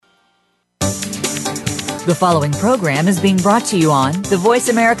The following program is being brought to you on the Voice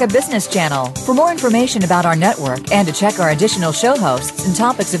America Business Channel. For more information about our network and to check our additional show hosts and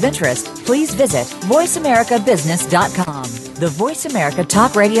topics of interest, please visit voiceamericabusiness.com. The Voice America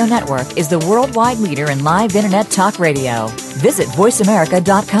Talk Radio Network is the worldwide leader in live Internet talk radio. Visit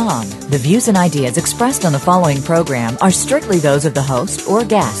voiceamerica.com. The views and ideas expressed on the following program are strictly those of the host or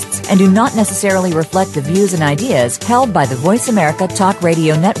guests and do not necessarily reflect the views and ideas held by the Voice America Talk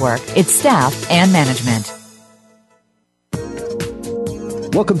Radio Network, its staff, and management.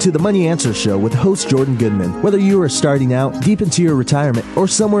 Welcome to the Money Answer Show with host Jordan Goodman. Whether you are starting out, deep into your retirement, or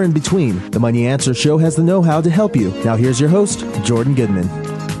somewhere in between, the Money Answer Show has the know-how to help you. Now here's your host, Jordan Goodman.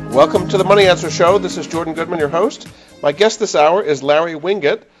 Welcome to the Money Answer Show. This is Jordan Goodman, your host. My guest this hour is Larry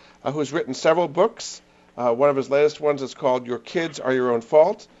Winget, who's written several books. One of his latest ones is called Your Kids Are Your Own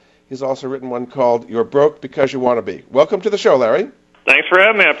Fault. He's also written one called You're Broke Because You Want to Be. Welcome to the show, Larry. Thanks for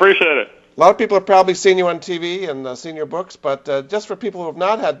having me. I appreciate it. A lot of people have probably seen you on TV and seen your books, but just for people who have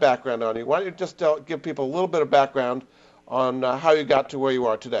not had background on you, why don't you just give people a little bit of background on how you got to where you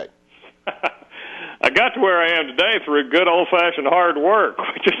are today? I got to where I am today through good old-fashioned hard work,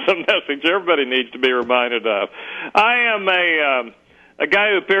 which is a message everybody needs to be reminded of. I am a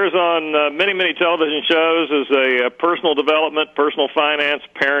guy who appears on many, many television shows as a personal development, personal finance,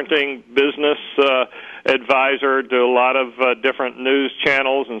 parenting, business advisor to a lot of different news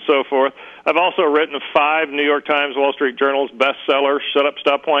channels and so forth. I've also written 5 New York Times, Wall Street Journals bestsellers. Shut Up,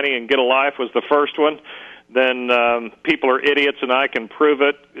 Stop Whining, and Get a Life was the first one. Then People Are Idiots and I Can Prove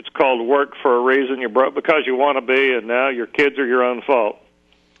It. It's called Work for a Reason. You're broke because you want to be, and now your kids are your own fault.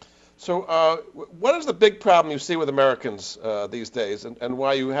 So what is the big problem you see with Americans these days, and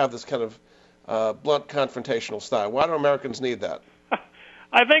why you have this kind of blunt confrontational style? Why do Americans need that?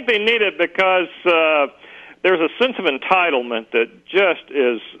 I think they need it because there's a sense of entitlement that just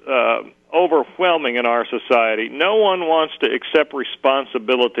is overwhelming in our society. No one wants to accept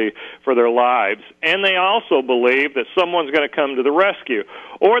responsibility for their lives, and they also believe that someone's going to come to the rescue,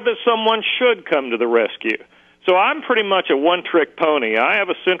 or that someone should come to the rescue. So I'm pretty much a one-trick pony. I have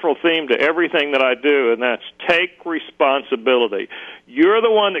a central theme to everything that I do, and that's take responsibility. You're the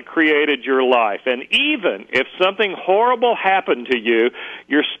one that created your life, and even if something horrible happened to you,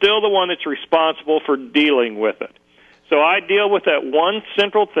 you're still the one that's responsible for dealing with it. So I deal with that one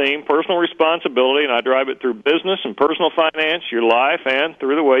central theme, personal responsibility, and I drive it through business and personal finance, your life, and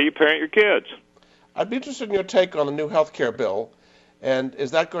through the way you parent your kids. I'd be interested in your take on the new health care bill. And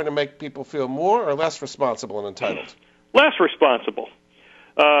is that going to make people feel more or less responsible and entitled? Less responsible.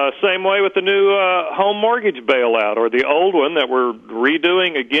 Same way with the new home mortgage bailout, or the old one that we're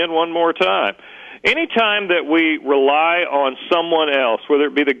redoing again one more time. Anytime that we rely on someone else, whether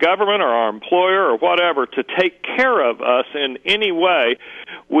it be the government or our employer or whatever, to take care of us in any way,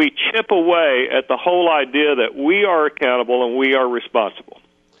 we chip away at the whole idea that we are accountable and we are responsible.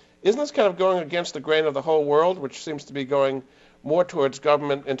 Isn't this kind of going against the grain of the whole world, which seems to be going more towards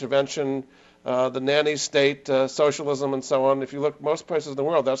government intervention, the nanny state, socialism, and so on? If you look most places in the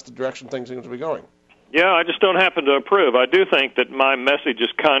world, that's the direction things seem to be going. Yeah, I just don't happen to approve. I do think that my message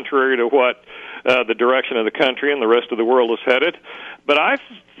is contrary to what the direction of the country and the rest of the world is headed. But I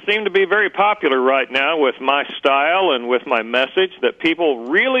seem to be very popular right now with my style and with my message that people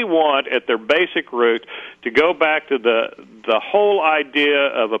really want at their basic root to go back to the whole idea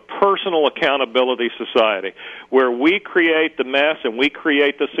of a personal accountability society where we create the mess and we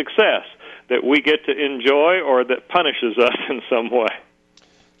create the success that we get to enjoy or that punishes us in some way.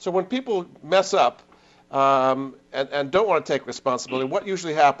 So when people mess up and don't want to take responsibility, what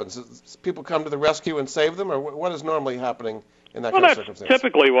usually happens? Is people come to the rescue and save them, or what is normally happening in that kind of circumstance? That's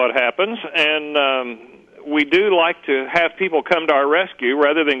typically what happens, and we do like to have people come to our rescue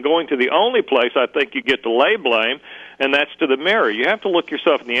rather than going to the only place I think you get to lay blame, and that's to the mirror. You have to look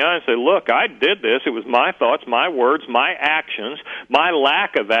yourself in the eye and say, look, I did this. It was my thoughts, my words, my actions, my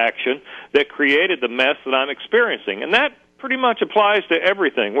lack of action that created the mess that I'm experiencing. And that pretty much applies to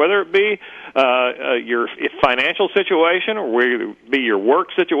everything, whether it be your financial situation or whether it be your work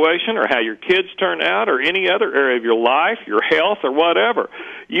situation or how your kids turn out or any other area of your life, your health or whatever.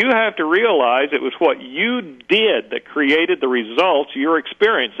 You have to realize it was what you did that created the results you're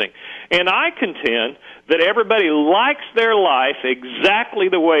experiencing. And I contend that everybody likes their life exactly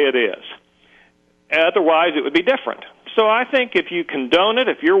the way it is. Otherwise, it would be different. So I think if you condone it,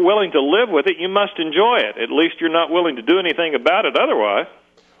 if you're willing to live with it, you must enjoy it. At least you're not willing to do anything about it otherwise.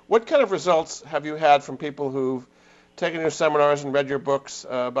 What kind of results have you had from people who've taken your seminars and read your books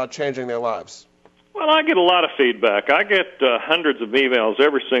about changing their lives? Well, I get a lot of feedback. I get hundreds of emails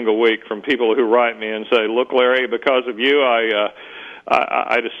every single week from people who write me and say, look, Larry, because of you,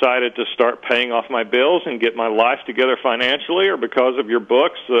 I decided to start paying off my bills and get my life together financially, or because of your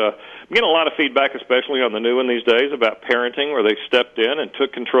books. I'm getting a lot of feedback, especially on the new one these days, about parenting, where they stepped in and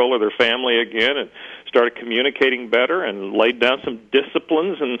took control of their family again and started communicating better and laid down some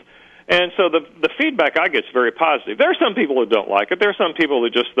disciplines. And so the feedback I get is very positive. There are some people who don't like it. There are some people who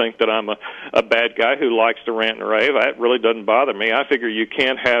just think that I'm a bad guy who likes to rant and rave. That really doesn't bother me. I figure you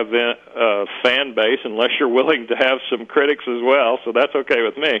can't have a fan base unless you're willing to have some critics as well, so that's okay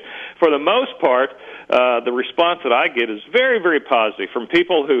with me. For the most part, the response that I get is very, very positive from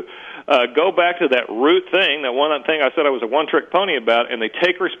people who go back to that root thing, that one thing I said I was a one-trick pony about, and they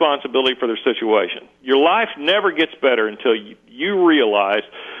take responsibility for their situation. Your life never gets better until you realize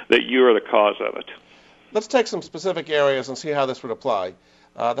that you are the cause of it. Let's take some specific areas and see how this would apply.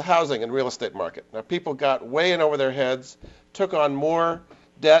 The housing and real estate market. Now, people got way in over their heads, took on more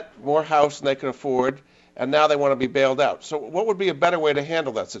debt, more house than they could afford, and now they want to be bailed out. So what would be a better way to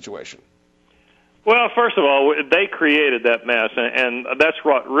handle that situation? Well, first of all, they created that mess, and that's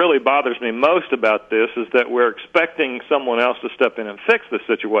what really bothers me most about this, is that we're expecting someone else to step in and fix the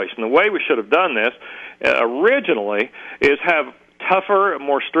situation. The way we should have done this originally is have tougher,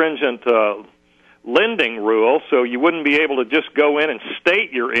 more stringent lending rules, so you wouldn't be able to just go in and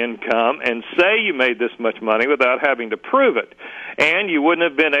state your income and say you made this much money without having to prove it. And you wouldn't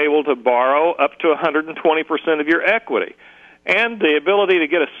have been able to borrow up to 120% of your equity. And the ability to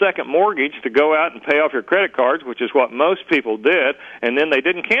get a second mortgage to go out and pay off your credit cards, which is what most people did, and then they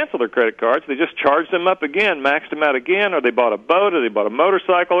didn't cancel their credit cards. They just charged them up again, maxed them out again, or they bought a boat, or they bought a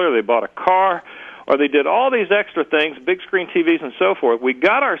motorcycle, or they bought a car, or they did all these extra things, big screen TVs and so forth. We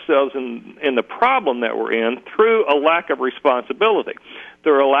got ourselves in the problem that we're in through a lack of responsibility,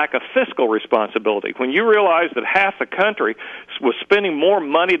 through a lack of fiscal responsibility. When you realize that half the country was spending more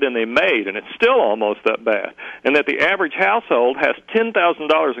money than they made, and it's still almost that bad, and that the average household has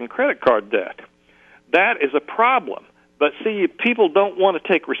 $10,000 in credit card debt, that is a problem. But see, people don't want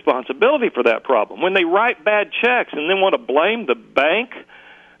to take responsibility for that problem. When they write bad checks and then want to blame the bank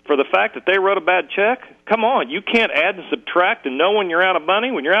for the fact that they wrote a bad check, come on, you can't add and subtract and know when you're out of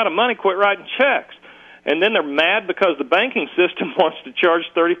money. When you're out of money, quit writing checks. And then they're mad because the banking system wants to charge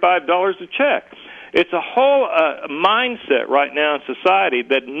 $35 a check. It's a whole mindset right now in society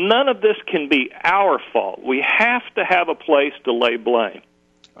that none of this can be our fault. We have to have a place to lay blame.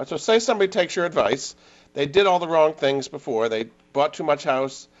 So say somebody takes your advice. They did all the wrong things before. They bought too much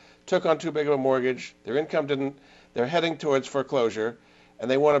house, took on too big of a mortgage, their income didn't, they're heading towards foreclosure, and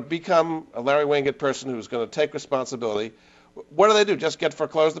they want to become a Larry Winget person who's going to take responsibility. What do? Just get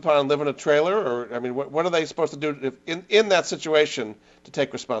foreclosed upon and live in a trailer? Or, I mean, what are they supposed to do in that situation to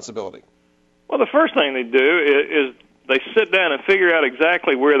take responsibility? Well, the first thing they do is they sit down and figure out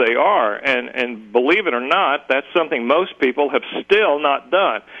exactly where they are. And believe it or not, that's something most people have still not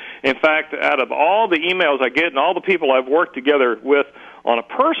done. In fact, out of all the emails I get and all the people I've worked together with on a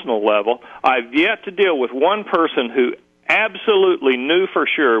personal level, I've yet to deal with one person who absolutely knew for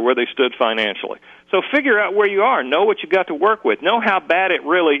sure where they stood financially. So figure out where you are. Know what you got to work with. Know how bad it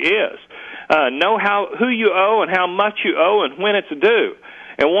really is. Know who you owe and how much you owe and when it's due.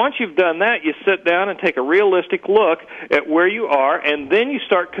 And once you've done that, you sit down and take a realistic look at where you are, and then you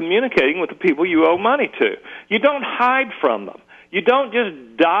start communicating with the people you owe money to. You don't hide from them. You don't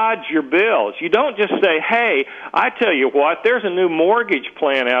just dodge your bills. You don't just say, hey, I tell you what, there's a new mortgage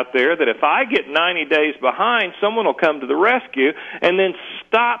plan out there that if I get 90 days behind, someone will come to the rescue, and then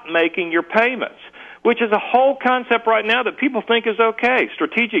stop making your payments, which is a whole concept right now that people think is okay.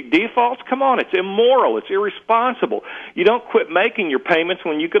 Strategic defaults, come on, it's immoral, it's irresponsible. You don't quit making your payments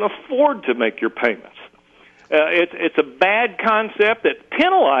when you can afford to make your payments. It's a bad concept that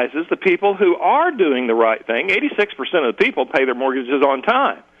penalizes the people who are doing the right thing. 86% of the people pay their mortgages on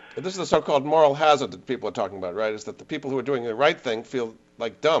time. This is the so-called moral hazard that people are talking about, right? Is that the people who are doing the right thing feel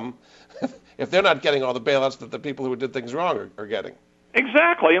like dumb if they're not getting all the bailouts that the people who did things wrong are getting.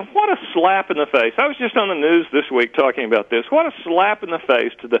 Exactly, and what a slap in the face. I was just on the news this week talking about this. What a slap in the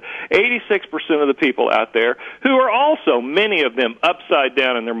face to the 86% of the people out there who are also, many of them, upside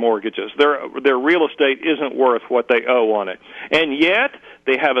down in their mortgages. Their real estate isn't worth what they owe on it. And yet,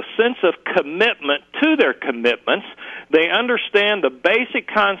 they have a sense of commitment to their commitments. They understand the basic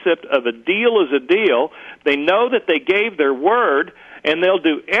concept of a deal is a deal. They know that they gave their word, and they'll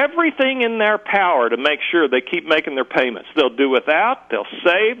do everything in their power to make sure they keep making their payments. They'll do without, they'll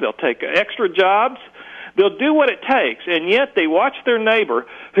save, they'll take extra jobs, they'll do what it takes, and yet they watch their neighbor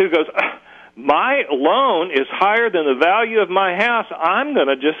who goes, my loan is higher than the value of my house, I'm going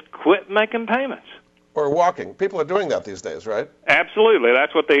to just quit making payments. Or walking. People are doing that these days, right? Absolutely.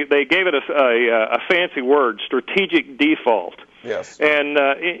 That's what they gave it a fancy word, strategic default. Yes. And,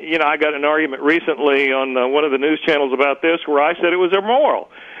 I got an argument recently on one of the news channels about this where I said it was immoral.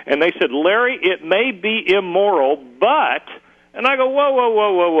 And they said, Larry, it may be immoral, but, and I go,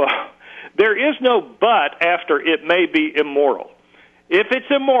 whoa. There is no but after it may be immoral. If it's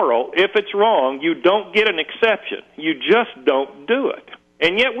immoral, if it's wrong, you don't get an exception. You just don't do it.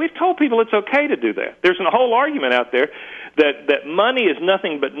 And yet we've told people it's okay to do that. There's a whole argument out there that money is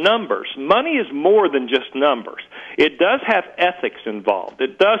nothing but numbers. Money is more than just numbers. It does have ethics involved.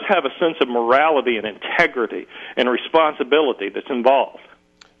 It does have a sense of morality and integrity and responsibility that's involved.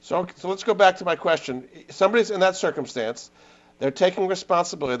 So let's go back to my question. Somebody's in that circumstance. They're taking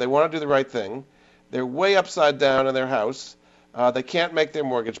responsibility. They want to do the right thing. They're way upside down in their house. They can't make their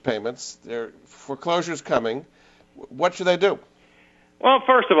mortgage payments. Their foreclosure's coming. What should they do? Well,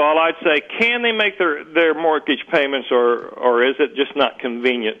 first of all, I'd say, can they make their mortgage payments, or is it just not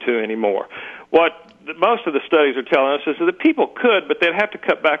convenient to anymore? What most of the studies are telling us is that people could, but they'd have to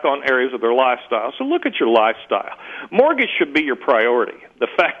cut back on areas of their lifestyle. So look at your lifestyle. Mortgage should be your priority. The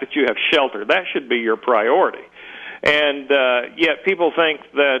fact that you have shelter, that should be your priority. And yet people think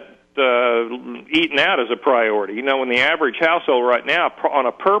that eating out is a priority. When the average household right now on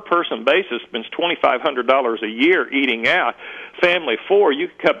a per-person basis spends $2,500 a year eating out, family 4, you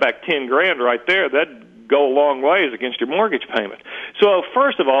could cut back $10,000 right there. That'd go a long ways against your mortgage payment. So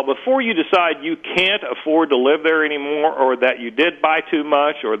first of all, before you decide you can't afford to live there anymore, or that you did buy too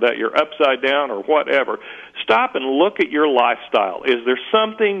much, or that you're upside down, or whatever, stop and look at your lifestyle. Is there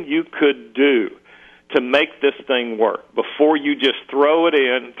something you could do to make this thing work before you just throw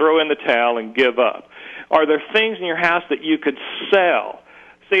in the towel and give up? Are there things in your house that you could sell?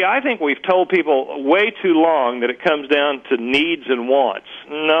 See, I think we've told people way too long that it comes down to needs and wants.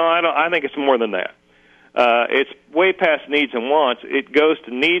 No, I think it's more than that. It's way past needs and wants. It goes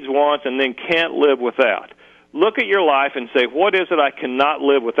to needs, wants, and then can't live without. Look at your life and say, what is it I cannot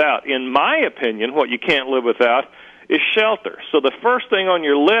live without? In my opinion, what you can't live without is shelter. So the first thing on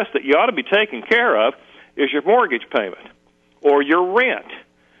your list that you ought to be taking care of is your mortgage payment or your rent.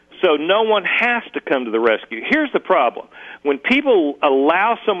 So no one has to come to the rescue. Here's the problem. When people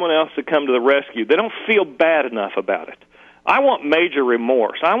allow someone else to come to the rescue, they don't feel bad enough about it. I want major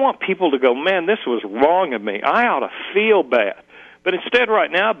remorse. I want people to go, man, this was wrong of me. I ought to feel bad. But instead,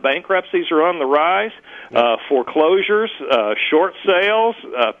 right now, bankruptcies are on the rise, foreclosures, short sales,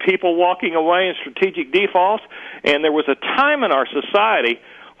 people walking away in strategic defaults. And there was a time in our society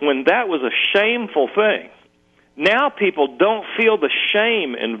when that was a shameful thing. Now people don't feel the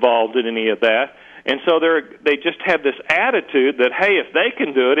shame involved in any of that, and so they just have this attitude that, hey, if they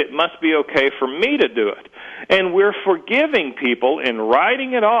can do it, it must be okay for me to do it. And we're forgiving people and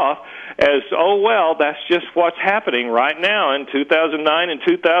writing it off as, oh, well, that's just what's happening right now in 2009 and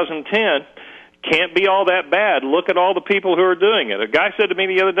 2010. Can't be all that bad. Look at all the people who are doing it. A guy said to me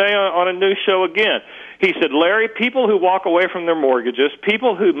the other day on a news show again, he said, Larry, people who walk away from their mortgages,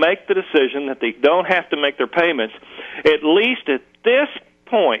 people who make the decision that they don't have to make their payments, at least at this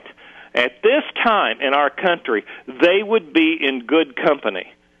point, at this time in our country, they would be in good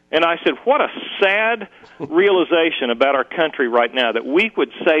company. And I said, what a sad realization about our country right now, that we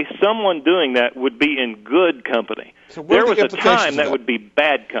would say someone doing that would be in good company. So there was a time that would be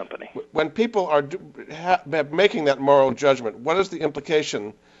bad company. When people are making that moral judgment, what is the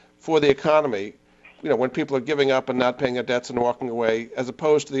implication for the economy, when people are giving up and not paying their debts and walking away, as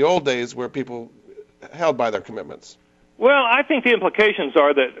opposed to the old days where people held by their commitments? Well, I think the implications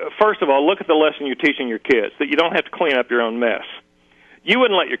are that, first of all, look at the lesson you're teaching your kids, that you don't have to clean up your own mess. You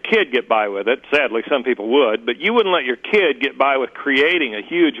wouldn't let your kid get by with it. Sadly, some people would, but you wouldn't let your kid get by with creating a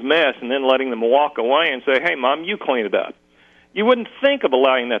huge mess and then letting them walk away and say, hey, Mom, you clean it up. You wouldn't think of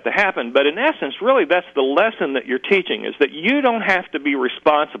allowing that to happen, but in essence, really, that's the lesson that you're teaching, is that you don't have to be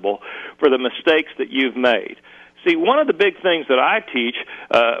responsible for the mistakes that you've made. See, one of the big things that I teach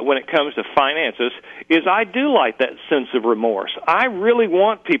when it comes to finances is I do like that sense of remorse. I really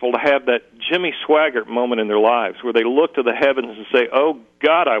want people to have that Jimmy Swaggart moment in their lives where they look to the heavens and say, oh,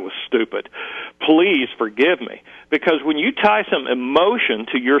 God, I was stupid. Please forgive me. Because when you tie some emotion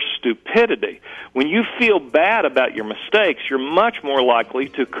to your stupidity, when you feel bad about your mistakes, you're much more likely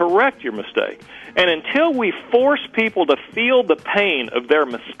to correct your mistake. And until we force people to feel the pain of their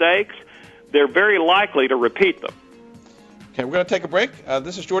mistakes, they're very likely to repeat them. Okay, we're going to take a break.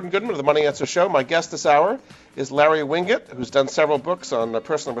 This is Jordan Goodman of the Money Answer Show. My guest this hour is Larry Winget, who's done several books on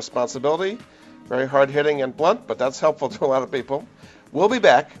personal responsibility. Very hard-hitting and blunt, but that's helpful to a lot of people. We'll be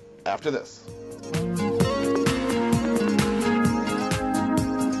back after this.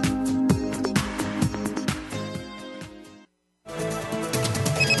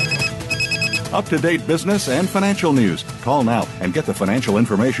 Up-to-date business and financial news. Call now and get the financial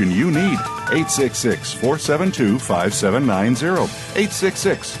information you need. 866-472-5790.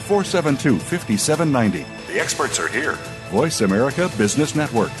 866-472-5790. The experts are here. Voice America Business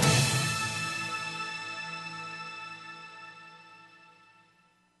Network.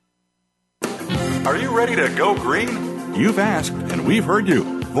 Are you ready to go green? You've asked, and we've heard you.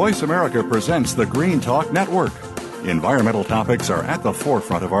 Voice America presents the Green Talk Network. Environmental topics are at the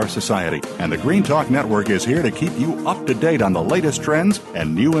forefront of our society, and the Green Talk Network is here to keep you up to date on the latest trends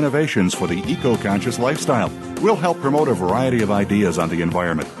and new innovations for the eco-conscious lifestyle. We'll help promote a variety of ideas on the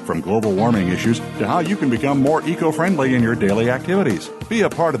environment, from global warming issues to how you can become more eco-friendly in your daily activities. Be a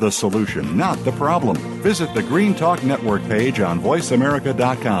part of the solution, not the problem. Visit the Green Talk Network page on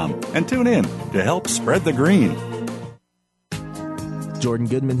voiceamerica.com and tune in to help spread the green. Jordan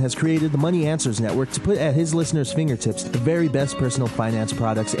Goodman has created the Money Answers Network to put at his listeners' fingertips the very best personal finance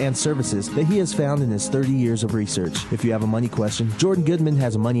products and services that he has found in his 30 years of research. If you have a money question, Jordan Goodman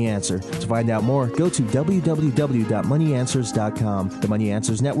has a money answer. To find out more, go to www.moneyanswers.com. The Money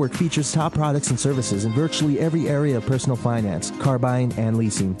Answers Network features top products and services in virtually every area of personal finance, car buying and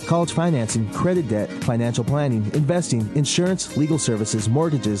leasing, college financing, credit debt, financial planning, investing, insurance, legal services,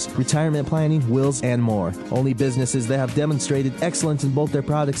 mortgages, retirement planning, wills, and more. Only businesses that have demonstrated excellence in both their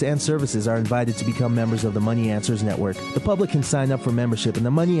products and services are invited to become members of the Money Answers Network. The public can sign up for membership in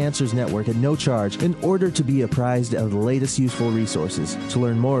the Money Answers Network at no charge in order to be apprised of the latest useful resources. To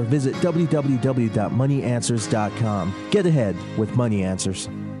learn more, visit www.moneyanswers.com. Get ahead with Money Answers.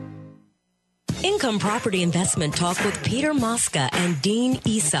 Income Property Investment Talk with Peter Mosca and Dean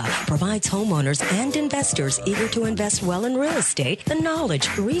Issa provides homeowners and investors eager to invest well in real estate the knowledge,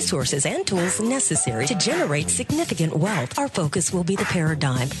 resources, and tools necessary to generate significant wealth. Our focus will be the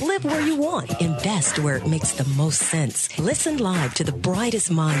paradigm. Live where you want. Invest where it makes the most sense. Listen live to the brightest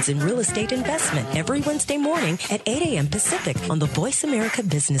minds in real estate investment every Wednesday morning at 8 a.m. Pacific on the Voice America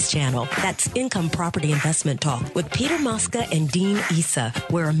Business Channel. That's Income Property Investment Talk with Peter Mosca and Dean Issa,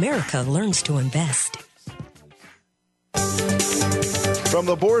 where America learns to invest. From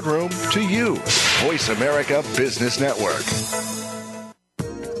the boardroom to you, Voice America Business Network.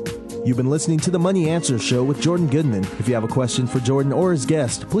 You've been listening to the Money Answers Show with Jordan Goodman. If you have a question for Jordan or his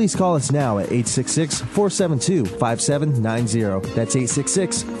guest, please call us now at 866-472-5790. That's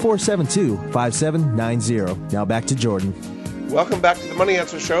 866-472-5790. Now back to Jordan. Welcome back to the Money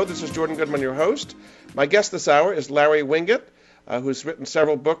Answers Show. This is Jordan Goodman, your host. My guest this hour is Larry Winget, who's written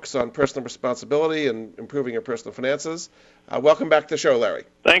several books on personal responsibility and improving your personal finances. Welcome back to the show, Larry.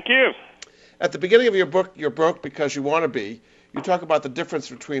 Thank you. At the beginning of your book, You're Broke Because You Want to Be, you talk about the difference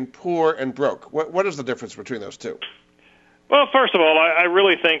between poor and broke. What is the difference between those two? Well, first of all, I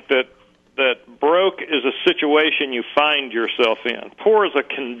really think that broke is a situation you find yourself in. Poor is a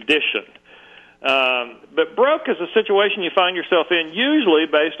condition. But broke is a situation you find yourself in, usually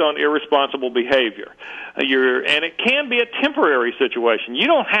based on irresponsible behavior. And it can be a temporary situation. You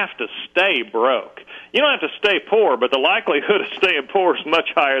don't have to stay broke. You don't have to stay poor, but the likelihood of staying poor is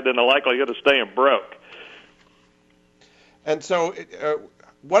much higher than the likelihood of staying broke. And so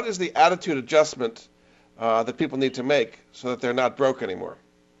what is the attitude adjustment that people need to make so that they're not broke anymore?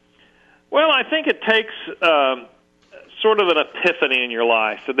 Well, I think it takes sort of an epiphany in your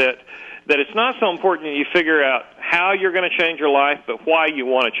life that it's not so important that you figure out how you're going to change your life, but why you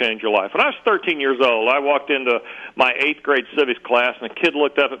want to change your life. When I was 13 years old, I walked into my 8th grade civics class, and a kid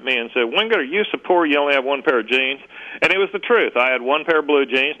looked up at me and said, "Winget, are you so poor you only have one pair of jeans?" And it was the truth. I had one pair of blue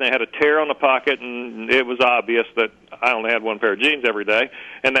jeans, and they had a tear on the pocket, and it was obvious that I only had one pair of jeans every day,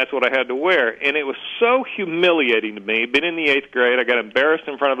 and that's what I had to wear. And it was so humiliating to me. Been in the 8th grade, I got embarrassed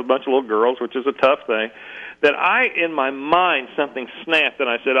in front of a bunch of little girls, which is a tough thing, that in my mind, something snapped, and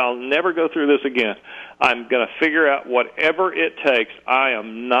I said, I'll never go through this again. I'm going to figure out whatever it takes. I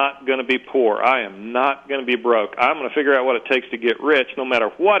am not going to be poor. I am not going to be broke. I'm going to figure out what it takes to get rich, no matter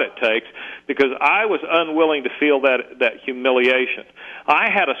what it takes, because I was unwilling to feel that humiliation. I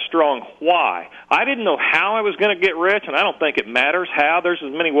had a strong why. I didn't know how I was going to get rich, and I don't think it matters how. There's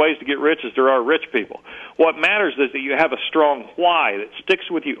as many ways to get rich as there are rich people. What matters is that you have a strong why that sticks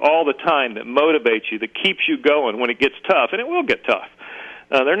with you all the time, that motivates you, that keeps you going when it gets tough, and it will get tough.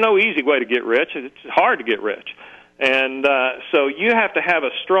 There's no easy way to get rich. It's hard to get rich. And so you have to have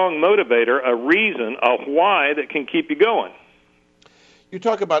a strong motivator, a reason, a why that can keep you going. You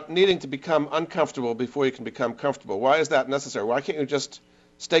talk about needing to become uncomfortable before you can become comfortable. Why is that necessary? Why can't you just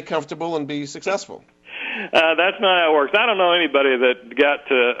stay comfortable and be successful? That's not how it works. I don't know anybody that got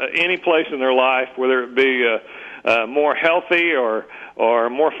to any place in their life, whether it be more healthy or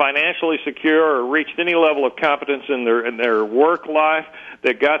more financially secure or reached any level of competence in their work life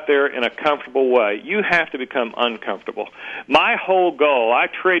that got there in a comfortable way. You have to become uncomfortable. My whole goal, I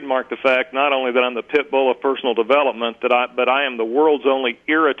trademark the fact not only that I'm the pit bull of personal development, but I am the world's only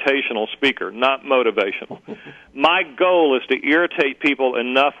irritational speaker, not motivational. My goal is to irritate people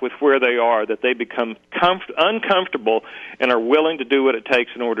enough with where they are that they become uncomfortable and are willing to do what it takes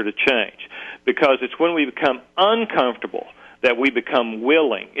in order to change. Because it's when we become uncomfortable that we become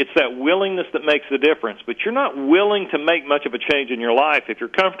willing. It's that willingness that makes the difference. But you're not willing to make much of a change in your life if you're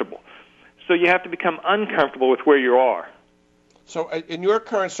comfortable. So you have to become uncomfortable with where you are. So in your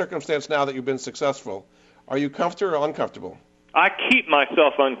current circumstance now that you've been successful, are you comfortable or uncomfortable? I keep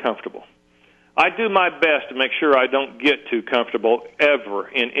myself uncomfortable. I do my best to make sure I don't get too comfortable ever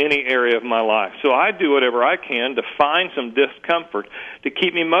in any area of my life. So I do whatever I can to find some discomfort to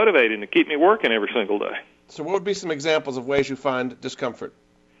keep me motivated and to keep me working every single day. So what would be some examples of ways you find discomfort?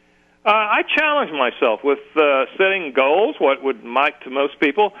 I challenge myself with setting goals, what might to most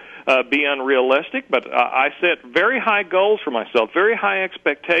people be unrealistic, but I set very high goals for myself, very high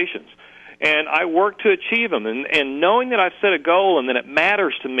expectations. And I work to achieve them. And knowing that I've set a goal and that it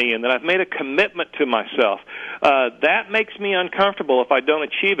matters to me and that I've made a commitment to myself, that makes me uncomfortable if I don't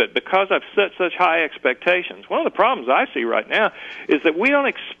achieve it because I've set such high expectations. One of the problems I see right now is that we don't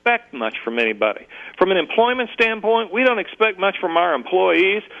expect much from anybody. From an employment standpoint, we don't expect much from our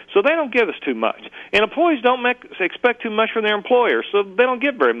employees, so they don't give us too much. And employees don't expect too much from their employers, so they don't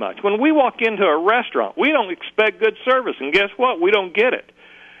get very much. When we walk into a restaurant, we don't expect good service, and guess what? We don't get it.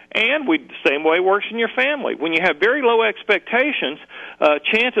 And the same way works in your family. When you have very low expectations,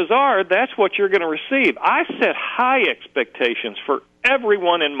 chances are that's what you're going to receive. I set high expectations for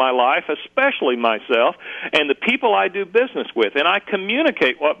everyone in my life, especially myself, and the people I do business with, and I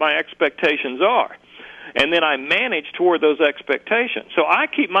communicate what my expectations are. And then I manage toward those expectations. So I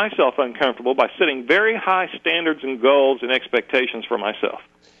keep myself uncomfortable by setting very high standards and goals and expectations for myself.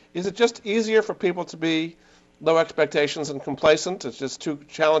 Is it just easier for people to be low expectations and complacent? It's just too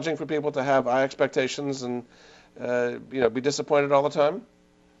challenging for people to have high expectations and be disappointed all the time?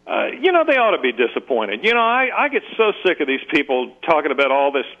 They ought to be disappointed. I get so sick of these people talking about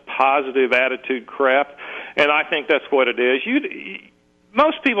all this positive attitude crap, and I think that's what it is.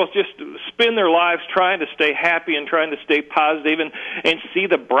 Most people just spend their lives trying to stay happy and trying to stay positive and see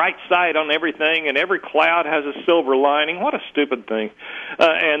the bright side on everything, and every cloud has a silver lining. What a stupid thing.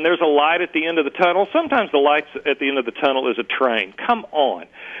 And there's a light at the end of the tunnel. Sometimes the light at the end of the tunnel is a train. Come on.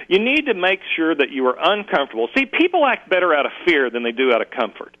 You need to make sure that you are uncomfortable. See, people act better out of fear than they do out of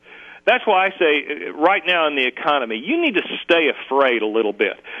comfort. That's why I say right now in the economy, you need to stay afraid a little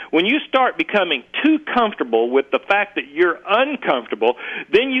bit. When you start becoming too comfortable with the fact that you're uncomfortable,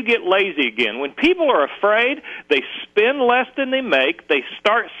 then you get lazy again. When people are afraid, they spend less than they make, they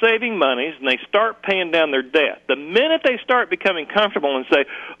start saving monies, and they start paying down their debt. The minute they start becoming comfortable and say,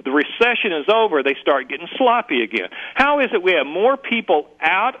 the recession is over, they start getting sloppy again. How is it we have more people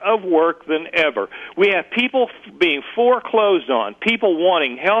out of work than ever? We have people being foreclosed on, people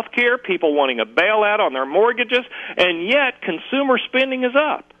wanting health care, people wanting a bailout on their mortgages, and yet consumer spending is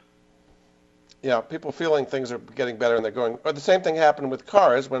up. Yeah, people feeling things are getting better and they're going. Or the same thing happened with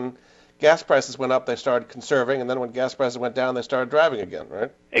cars. When gas prices went up, they started conserving, and then when gas prices went down, they started driving again,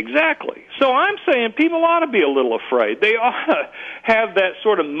 right? Exactly. So I'm saying people ought to be a little afraid. They ought to have that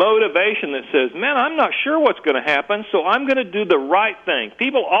sort of motivation that says, man, I'm not sure what's going to happen, so I'm going to do the right thing.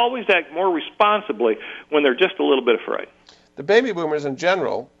 People always act more responsibly when they're just a little bit afraid. The baby boomers in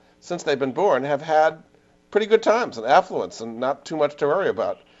general, since they've been born, have had pretty good times and affluence and not too much to worry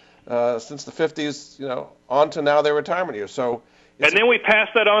about since the 50s, on to now their retirement years. So, and then we pass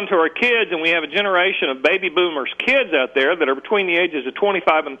that on to our kids, and we have a generation of baby boomers' kids out there that are between the ages of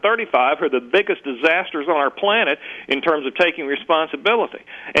 25 and 35 who are the biggest disasters on our planet in terms of taking responsibility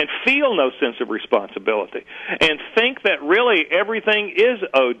and feel no sense of responsibility and think that really everything is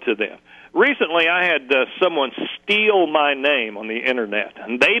owed to them. Recently, I had someone steal my name on the Internet,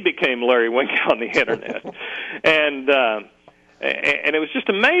 and they became Larry Winget on the Internet. And it was just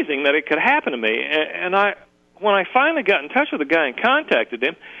amazing that it could happen to me. And when I finally got in touch with the guy and contacted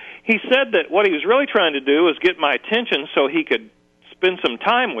him, he said that what he was really trying to do was get my attention so he could spend some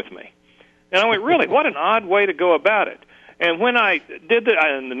time with me. And I went, really, what an odd way to go about it. And when I did that,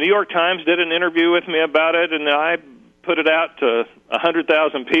 and the New York Times did an interview with me about it, and I put it out to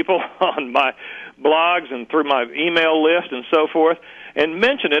 100,000 people on my blogs and through my email list and so forth, and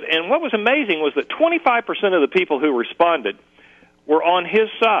mentioned it. And what was amazing was that 25% of the people who responded were on his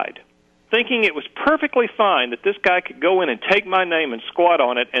side. thinking it was perfectly fine that this guy could go in and take my name and squat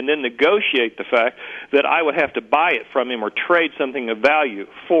on it and then negotiate the fact that I would have to buy it from him or trade something of value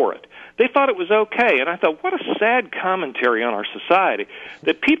for it. They thought it was okay, and I thought, what a sad commentary on our society,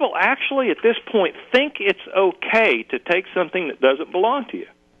 that people actually at this point think it's okay to take something that doesn't belong to you.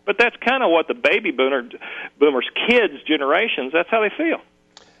 But that's kind of what the baby boomers' kids' generations, that's how they feel.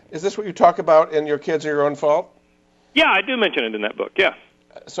 Is this what you talk about in Your Kids Are Your Own Fault? Yeah, I do mention it in that book, yeah.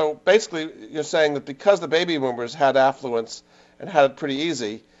 So basically you're saying that because the baby boomers had affluence and had it pretty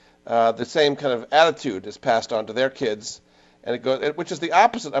easy, the same kind of attitude is passed on to their kids, and it goes, which is the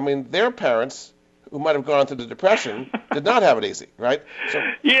opposite. I mean, their parents, who might have gone through the Depression, did not have it easy, right? So,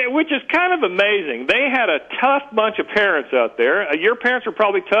 yeah, which is kind of amazing. They had a tough bunch of parents out there. Your parents were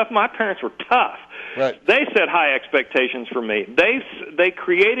probably tough. My parents were tough. Right. They set high expectations for me. They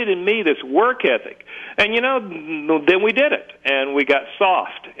created in me this work ethic. And, then we did it, and we got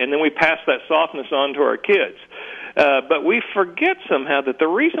soft, and then we passed that softness on to our kids. But we forget somehow that the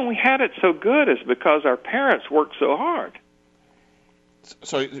reason we had it so good is because our parents worked so hard.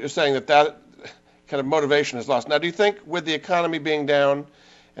 So you're saying that kind of motivation is lost. Now, do you think with the economy being down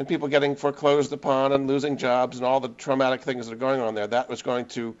and people getting foreclosed upon and losing jobs and all the traumatic things that are going on there, that was going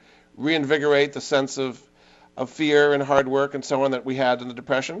to reinvigorate the sense of fear and hard work and so on that we had in the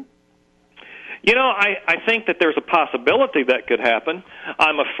Depression? I think that there's a possibility that could happen.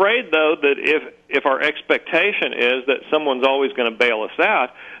 I'm afraid, though, that if our expectation is that someone's always going to bail us out,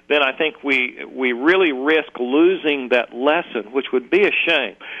 then I think we really risk losing that lesson, which would be a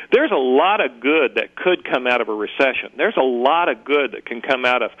shame. There's a lot of good that could come out of a recession. There's a lot of good that can come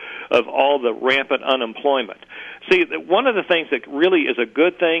out of all the rampant unemployment. See, one of the things that really is a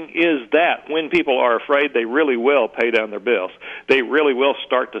good thing is that when people are afraid, they really will pay down their bills. They really will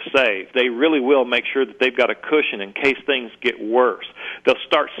start to save. They really will make sure that they've got a cushion in case things get worse. They'll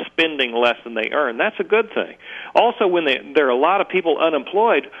start spending less than they earn. That's a good thing. Also, when there are a lot of people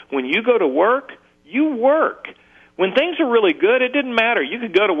unemployed, when you go to work, you work. When things are really good, it didn't matter. You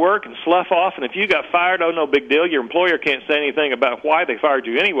could go to work and slough off, and if you got fired, no big deal. Your employer can't say anything about why they fired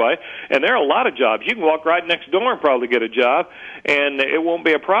you anyway. And there are a lot of jobs. You can walk right next door and probably get a job, and it won't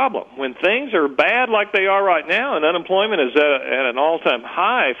be a problem. When things are bad like they are right now, and unemployment is at an all-time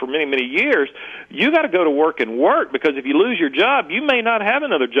high for many, many years, you got to go to work and work, because if you lose your job, you may not have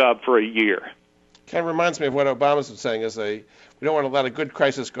another job for a year. Kind of reminds me of what Obama's been saying, is we don't want to let a good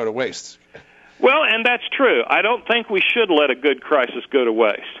crisis go to waste. Well, and that's true. I don't think we should let a good crisis go to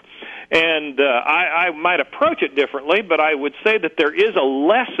waste. And I might approach it differently, but I would say that there is a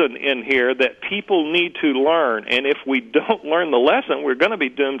lesson in here that people need to learn. And if we don't learn the lesson, we're going to be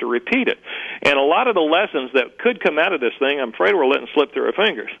doomed to repeat it. And a lot of the lessons that could come out of this thing, I'm afraid we're letting slip through our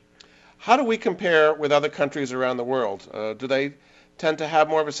fingers. How do we compare with other countries around the world? Do they tend to have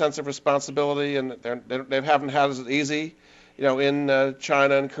more of a sense of responsibility, and they haven't had it easy? In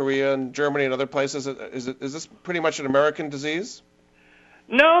China and Korea and Germany and other places, is this pretty much an American disease?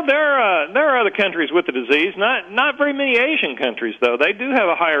 No, there are other countries with the disease. Not very many Asian countries, though. They do have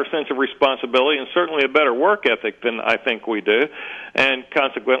a higher sense of responsibility and certainly a better work ethic than I think we do, and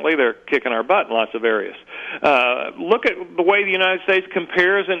consequently, they're kicking our butt in lots of areas. Look at the way the United States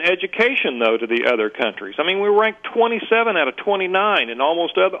compares in education, though, to the other countries. I mean, we rank 27 out of 29 in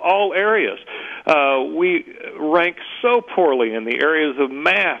almost all areas. We rank so poorly in the areas of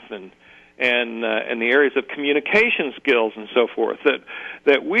math and the areas of communication skills and so forth,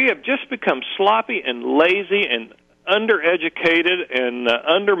 that we have just become sloppy and lazy and undereducated and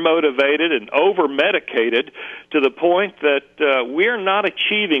undermotivated and over-medicated to the point that we're not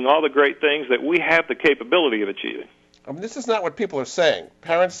achieving all the great things that we have the capability of achieving. I mean, this is not what people are saying.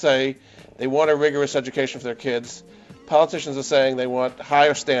 Parents say they want a rigorous education for their kids. Politicians are saying they want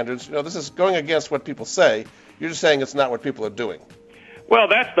higher standards. This is going against what people say. You're just saying it's not what people are doing. Well,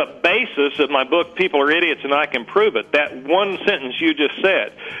 that's the basis of my book, People Are Idiots and I Can Prove It. That one sentence you just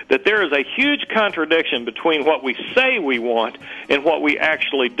said, that there is a huge contradiction between what we say we want and what we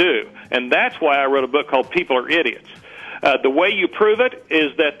actually do. And that's why I wrote a book called People Are Idiots. The way you prove it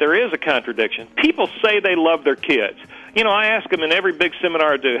is that there is a contradiction. People say they love their kids. I ask them in every big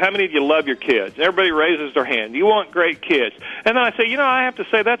seminar I do, how many of you love your kids? Everybody raises their hand. You want great kids. And then I say, I have to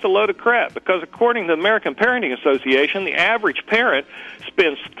say that's a load of crap, because according to the American Parenting Association, the average parent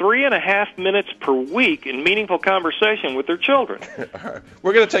spends 3.5 minutes per week in meaningful conversation with their children.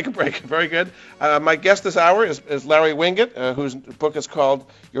 We're going to take a break. Very good. My guest this hour is Larry Winget, whose book is called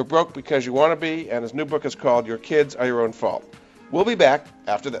You're Broke Because You Want to Be, and his new book is called Your Kids Are Your Own Fault. We'll be back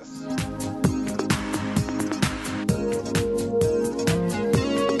after this.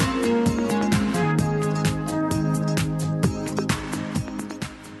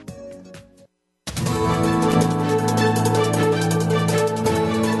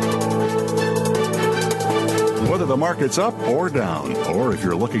 the market's up or down. Or if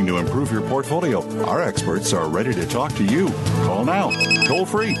you're looking to improve your portfolio, our experts are ready to talk to you. Call now. Toll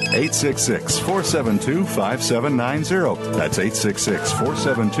free, 866-472-5790. That's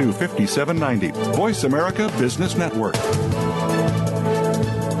 866-472-5790. Voice America Business Network.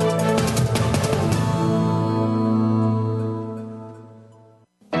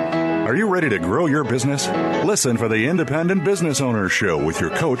 Are you ready to grow your business? Listen for the Independent Business Owners Show with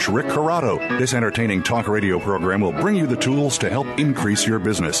your coach, Rick Corrado. This entertaining talk radio program will bring you the tools to help increase your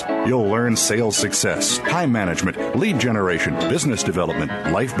business. You'll learn sales success, time management, lead generation, business development,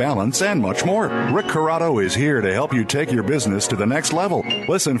 life balance, and much more. Rick Corrado is here to help you take your business to the next level.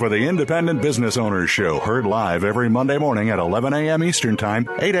 Listen for the Independent Business Owners Show, heard live every Monday morning at 11 a.m. Eastern Time,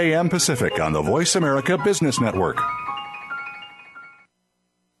 8 a.m. Pacific on the Voice America Business Network.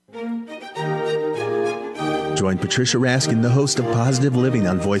 Join Patricia Raskin, the host of Positive Living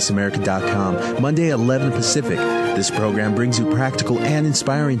on VoiceAmerica.com, Monday at 11 Pacific. This program brings you practical and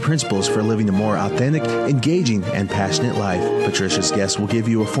inspiring principles for living a more authentic, engaging, and passionate life. Patricia's guests will give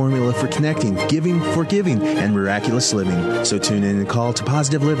you a formula for connecting, giving, forgiving, and miraculous living. So tune in and call to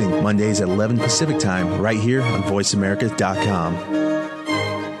Positive Living, Mondays at 11 Pacific Time, right here on VoiceAmerica.com.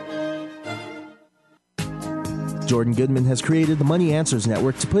 Jordan Goodman has created the Money Answers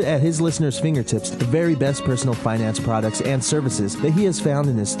Network to put at his listeners' fingertips the very best personal finance products and services that he has found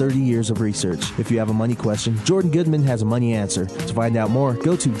in his 30 years of research. If you have a money question, Jordan Goodman has a money answer. To find out more,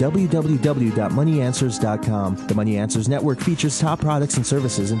 go to www.moneyanswers.com. The Money Answers Network features top products and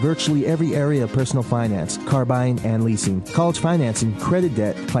services in virtually every area of personal finance, car buying and leasing, college financing, credit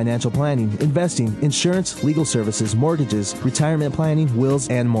debt, financial planning, investing, insurance, legal services, mortgages, retirement planning, wills,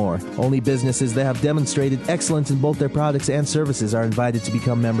 and more. Only businesses that have demonstrated excellence in both their products and services are invited to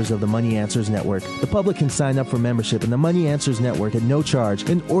become members of the Money Answers Network. The public can sign up for membership in the Money Answers Network at no charge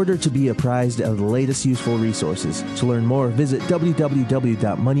in order to be apprised of the latest useful resources. To learn more, visit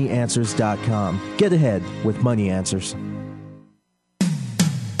www.moneyanswers.com. Get ahead with Money Answers.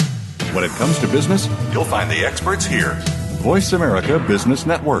 When it comes to business, you'll find the experts here. Voice America Business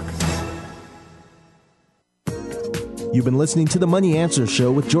Network. You've been listening to the Money Answers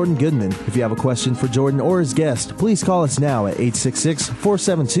Show with Jordan Goodman. If you have a question for Jordan or his guest, please call us now at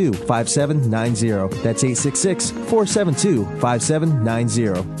 866-472-5790. That's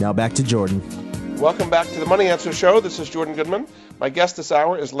 866-472-5790. Now back to Jordan. Welcome back to the Money Answers Show. This is Jordan Goodman. My guest this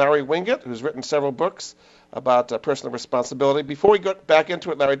hour is Larry Winget, who's written several books about personal responsibility. Before we get back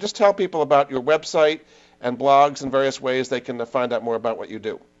into it, Larry, just tell people about your website and blogs and various ways they can find out more about what you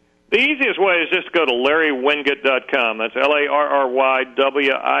do. The easiest way is just to go to LarryWinget.com. That's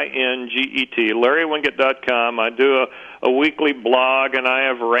LarryWinget, LarryWinget.com. I do a weekly blog, and I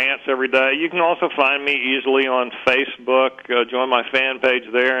have rants every day. You can also find me easily on Facebook. Join my fan page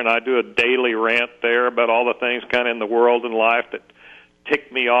there, and I do a daily rant there about all the things kind of in the world and life that tick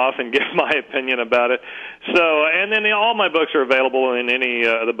me off and give my opinion about it. So, and then all my books are available in any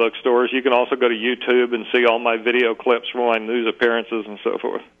of the bookstores. You can also go to YouTube and see all my video clips from my news appearances and so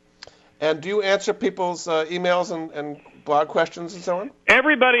forth. And do you answer people's emails and blog questions and so on?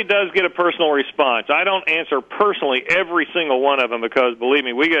 Everybody does get a personal response. I don't answer personally every single one of them because, believe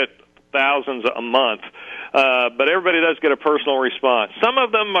me, we get thousands a month. But everybody does get a personal response. Some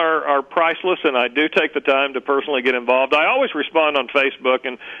of them are priceless, and I do take the time to personally get involved. I always respond on Facebook,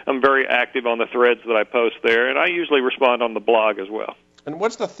 and I'm very active on the threads that I post there, and I usually respond on the blog as well. And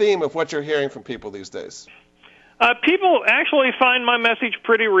what's the theme of what you're hearing from people these days? People actually find my message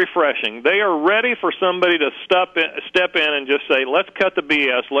pretty refreshing. They are ready for somebody to step in and just say, let's cut the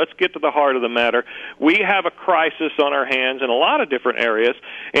BS, let's get to the heart of the matter. We have a crisis on our hands in a lot of different areas,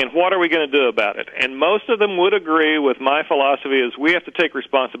 and what are we going to do about it? And most of them would agree with my philosophy is we have to take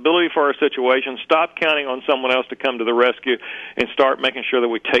responsibility for our situation, stop counting on someone else to come to the rescue, and start making sure that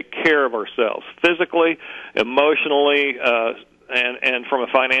we take care of ourselves physically, emotionally, and from a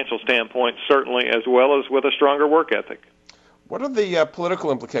financial standpoint, certainly, as well as with a stronger work ethic. What are the political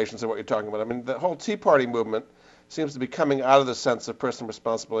implications of what you're talking about? I mean, the whole Tea Party movement seems to be coming out of the sense of personal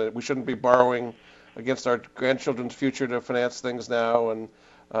responsibility. We shouldn't be borrowing against our grandchildren's future to finance things now, and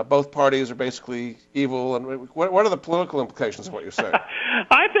both parties are basically evil. And what are the political implications of what you're saying?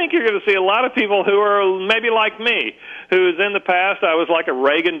 I think you're going to see a lot of people who are maybe like me, who's in the past I was like a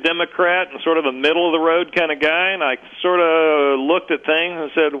Reagan Democrat and sort of a middle-of-the-road kind of guy, and I sort of looked at things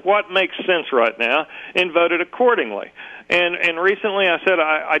and said, what makes sense right now, and voted accordingly. And recently I said,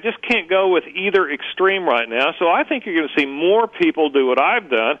 I just can't go with either extreme right now, so I think you're going to see more people do what I've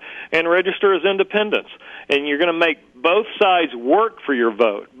done and register as independents. And you're going to make both sides work for your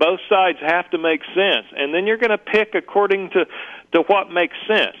vote. Both sides have to make sense. And then you're going to pick according to what makes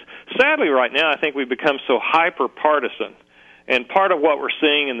sense. Sadly, right now, I think we've become so hyper-partisan. And part of what we're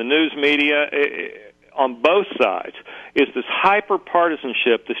seeing in the news media on both sides is this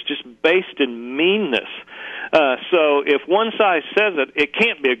hyper-partisanship that's just based in meanness. So if one side says it, it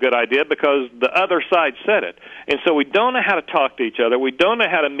can't be a good idea because the other side said it. And so we don't know how to talk to each other. We don't know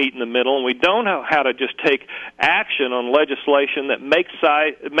how to meet in the middle, and we don't know how to just take action on legislation that makes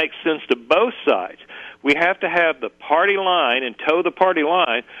sense to both sides. We have to have the party line and toe the party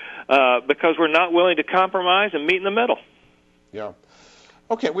line because we're not willing to compromise and meet in the middle. Yeah.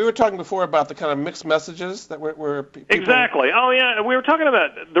 Okay, we were talking before about the kind of mixed messages that were people... Exactly. Oh, yeah, we were talking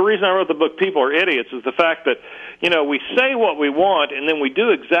about the reason I wrote the book, People Are Idiots, is the fact that, we say what we want and then we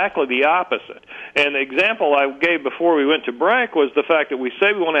do exactly the opposite. And the example I gave before we went to break was the fact that we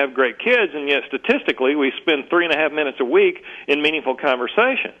say we want to have great kids, and yet statistically we spend 3.5 minutes a week in meaningful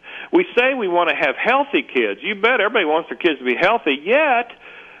conversation. We say we want to have healthy kids. You bet everybody wants their kids to be healthy, yet...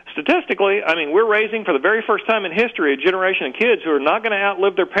 statistically, we're raising for the very first time in history a generation of kids who are not going to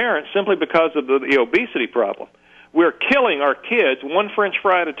outlive their parents simply because of the obesity problem. We're killing our kids one French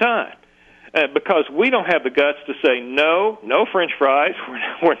fry at a time because we don't have the guts to say, no French fries,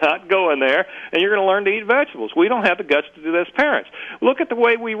 we're not going there, and you're going to learn to eat vegetables. We don't have the guts to do that as parents. Look at the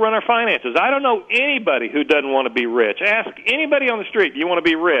way we run our finances. I don't know anybody who doesn't want to be rich. Ask anybody on the street, do you want to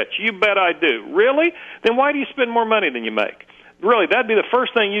be rich? You bet I do. Really? Then why do you spend more money than you make? Really, that'd be the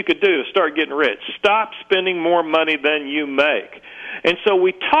first thing you could do to start getting rich. Stop spending more money than you make. And so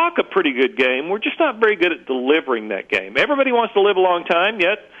we talk a pretty good game. We're just not very good at delivering that game. Everybody wants to live a long time,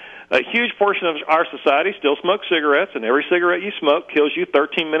 yet a huge portion of our society still smokes cigarettes, and every cigarette you smoke kills you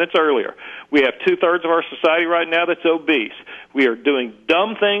 13 minutes earlier. We have 2/3 of our society right now that's obese. We are doing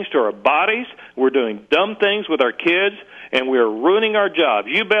dumb things to our bodies. We're doing dumb things with our kids. And we're ruining our jobs.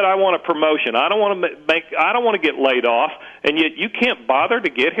 You bet I want a promotion. I don't want to get laid off, and yet you can't bother to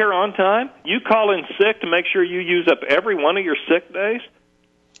get here on time. You call in sick to make sure you use up every one of your sick days.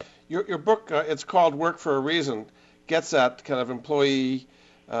 Your book, it's called Work for a Reason, gets at kind of employee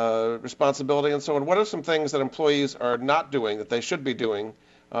responsibility and so on. What are some things that employees are not doing that they should be doing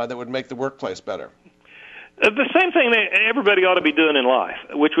that would make the workplace better? The same thing that everybody ought to be doing in life,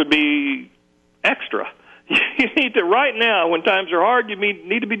 which would be extra. You need to, right now, when times are hard, you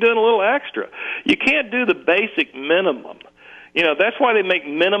need to be doing a little extra. You can't do the basic minimum. That's why they make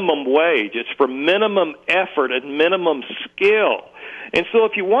minimum wage. It's for minimum effort and minimum skill. And so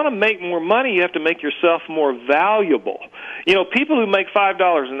if you want to make more money, you have to make yourself more valuable. People who make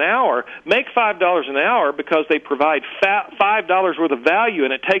 $5 an hour make $5 an hour because they provide $5 worth of value,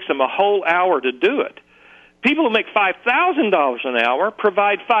 and it takes them a whole hour to do it. People who make $5,000 an hour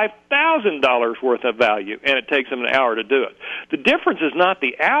provide $5,000 worth of value, and it takes them an hour to do it. The difference is not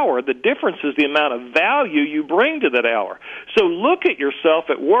the hour. The difference is the amount of value you bring to that hour. So look at yourself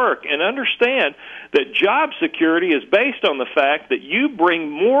at work and understand that job security is based on the fact that you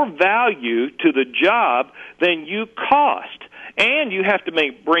bring more value to the job than you cost, and you have to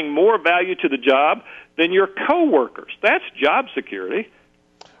bring more value to the job than your coworkers. That's job security.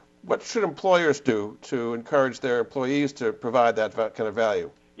 What should employers do to encourage their employees to provide that kind of value?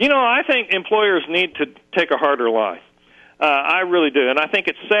 I think employers need to take a harder line. I really do, and I think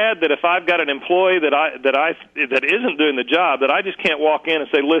it's sad that if I've got an employee that isn't doing the job, that I just can't walk in and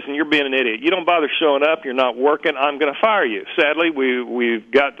say, "Listen, you're being an idiot. You don't bother showing up. You're not working. I'm going to fire you." Sadly,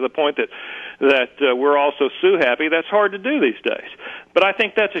 we've got to the point that we're also sue happy. That's hard to do these days. But I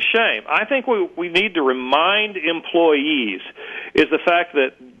think that's a shame. I think we need to remind employees is the fact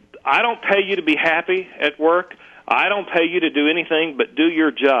that I don't pay you to be happy at work. I don't pay you to do anything but do your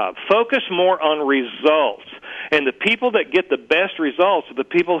job. Focus more on results. And the people that get the best results are the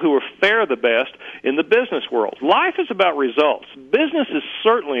people who fare the best in the business world. Life is about results. Business is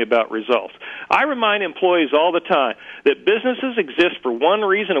certainly about results. I remind employees all the time that businesses exist for one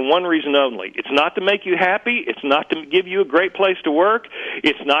reason and one reason only. It's not to make you happy. It's not to give you a great place to work.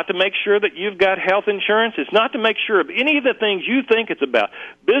 It's not to make sure that you've got health insurance. It's not to make sure of any of the things you think it's about.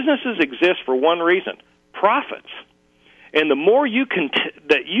 Businesses exist for one reason: profits. And the more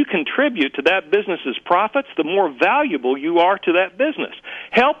that you contribute to that business's profits, the more valuable you are to that business.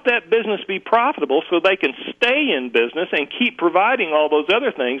 Help that business be profitable so they can stay in business and keep providing all those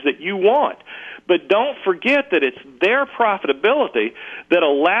other things that you want. But don't forget that it's their profitability that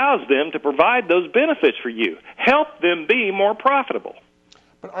allows them to provide those benefits for you. Help them be more profitable.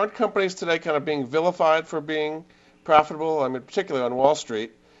 But aren't companies today kind of being vilified for being profitable? I mean, particularly on Wall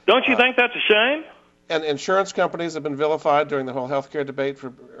Street. Don't you think that's a shame? And insurance companies have been vilified during the whole healthcare debate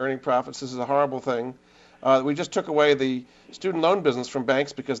for earning profits. This is a horrible thing. We just took away the student loan business from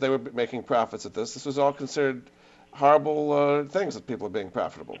banks because they were making profits at this. This was all considered horrible things that people are being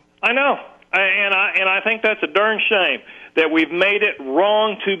profitable. I know, and I think that's a darn shame that we've made it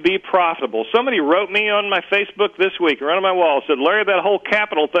wrong to be profitable. Somebody wrote me on my Facebook this week, right on my wall, said, Larry, that whole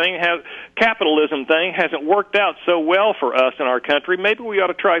capitalism thing hasn't worked out so well for us in our country. Maybe we ought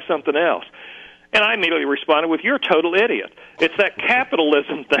to try something else. And I immediately responded with, you're a total idiot. It's that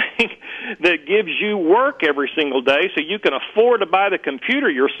capitalism thing that gives you work every single day so you can afford to buy the computer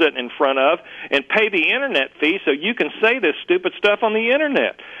you're sitting in front of and pay the Internet fee so you can say this stupid stuff on the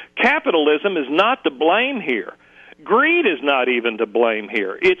Internet. Capitalism is not to blame here. Greed is not even to blame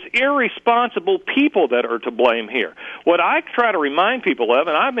here. It's irresponsible people that are to blame here. What I try to remind people of,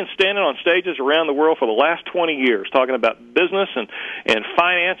 and I've been standing on stages around the world for the last 20 years talking about business and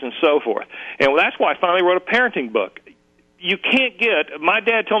finance and so forth. And that's why I finally wrote a parenting book. You can't get, my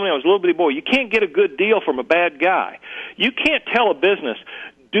dad told me when I was a little bitty boy, you can't get a good deal from a bad guy. You can't tell a business,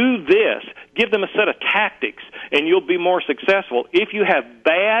 do this, give them a set of tactics, and you'll be more successful if you have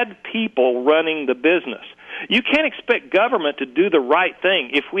bad people running the business. You can't expect government to do the right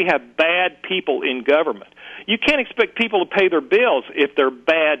thing if we have bad people in government. You can't expect people to pay their bills if they're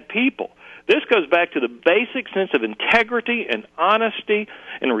bad people. This goes back to the basic sense of integrity and honesty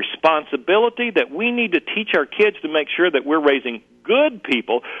and responsibility that we need to teach our kids to make sure that we're raising good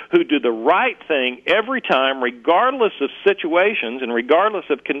people who do the right thing every time, regardless of situations and regardless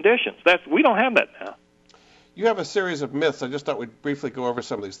of conditions. We don't have that now. You have a series of myths. I just thought we'd briefly go over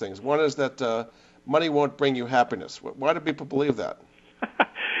some of these things. One is that money won't bring you happiness. Why do people believe that?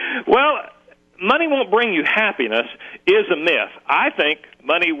 Well, money won't bring you happiness is a myth. I think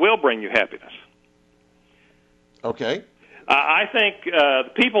money will bring you happiness. Okay. I think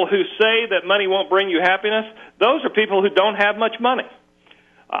people who say that money won't bring you happiness, those are people who don't have much money.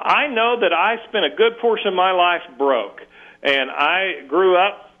 I know that I spent a good portion of my life broke, and I grew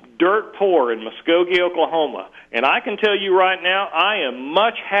up dirt poor in Muskogee, Oklahoma. And I can tell you right now, I am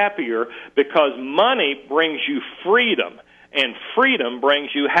much happier because money brings you freedom, and freedom brings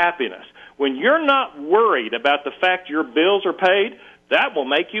you happiness. When you're not worried about the fact your bills are paid, that will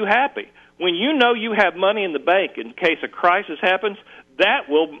make you happy. When you know you have money in the bank in case a crisis happens, that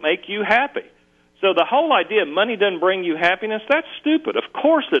will make you happy. So the whole idea money doesn't bring you happiness, that's stupid. Of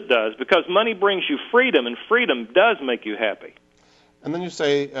course it does, because money brings you freedom, and freedom does make you happy. And then you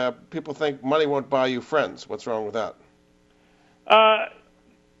say people think money won't buy you friends. What's wrong with that?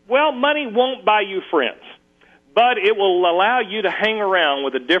 Well, money won't buy you friends, but it will allow you to hang around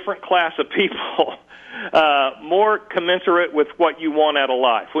with a different class of people, more commensurate with what you want out of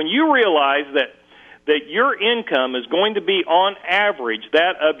life. When you realize that your income is going to be, on average,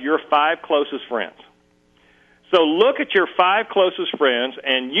 that of your 5 closest friends. So look at your 5 closest friends,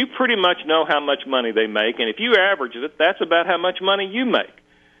 and you pretty much know how much money they make. And if you average it, that's about how much money you make.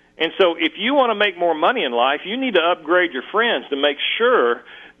 And so if you want to make more money in life, you need to upgrade your friends to make sure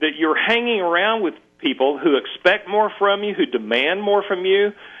that you're hanging around with people who expect more from you, who demand more from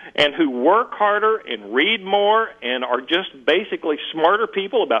you, and who work harder and read more and are just basically smarter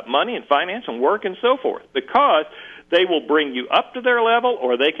people about money and finance and work and so forth, because they will bring you up to their level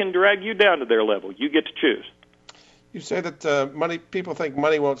or they can drag you down to their level. You get to choose. You say that people think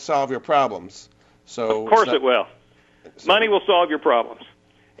money won't solve your problems. So of course it will. Money will solve your problems.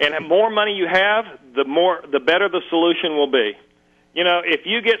 And the more money you have, the better the solution will be. You know, if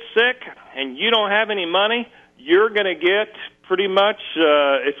you get sick and you don't have any money, you're going to get pretty much,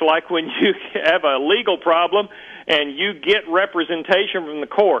 it's like when you have a legal problem and you get representation from the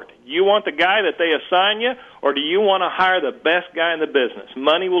court. You want the guy that they assign you, or do you want to hire the best guy in the business?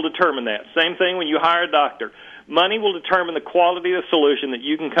 Money will determine that. Same thing when you hire a doctor. Money will determine the quality of the solution that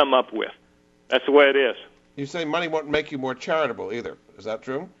you can come up with. That's the way it is. You say money won't make you more charitable either. Is that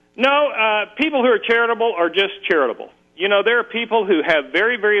true? No, people who are charitable are just charitable. You know, there are people who have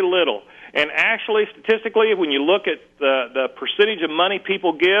very, very little. And actually, statistically, when you look at the percentage of money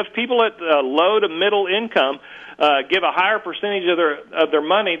people give, people at low to middle income give a higher percentage of their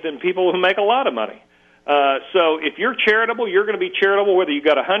money than people who make a lot of money. So if you're charitable, you're going to be charitable whether you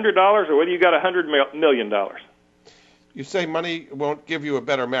got $100 or whether you got $100 million. You say money won't give you a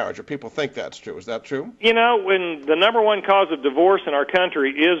better marriage, or people think that's true. Is that true? You know, when the number one cause of divorce in our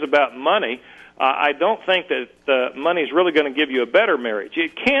country is about money, I don't think that money is really going to give you a better marriage.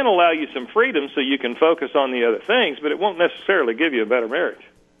 It can allow you some freedom so you can focus on the other things, but it won't necessarily give you a better marriage.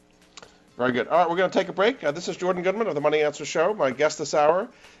 Very good. All right, we're going to take a break. This is Jordan Goodman of the Money Answer Show. My guest this hour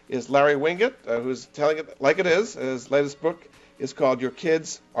is Larry Winget, who's telling it like it is. His latest book is called Your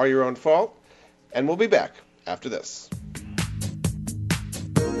Kids Are Your Own Fault. And we'll be back after this.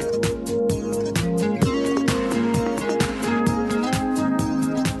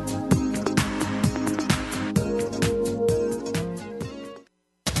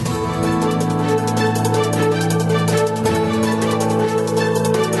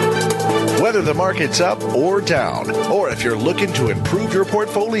 Whether the market's up or down, or if you're looking to improve your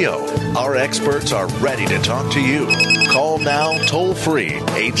portfolio, our experts are ready to talk to you. Call now toll free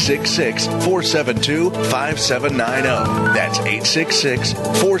 866-472-5790. That's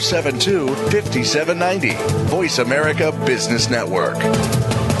 866-472-5790. Voice America Business Network.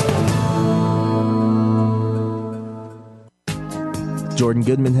 Jordan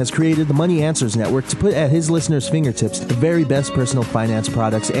Goodman has created the Money Answers Network to put at his listeners' fingertips the very best personal finance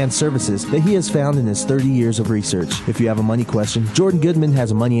products and services that he has found in his 30 years of research. If you have a money question, Jordan Goodman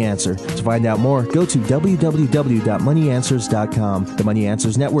has a money answer. To find out more, go to www.moneyanswers.com. The Money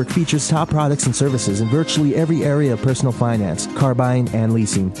Answers Network features top products and services in virtually every area of personal finance, car buying and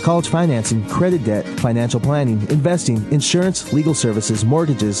leasing, college financing, credit debt, financial planning, investing, insurance, legal services,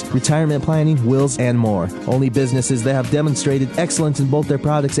 mortgages, retirement planning, wills, and more. Only businesses that have demonstrated excellence in both their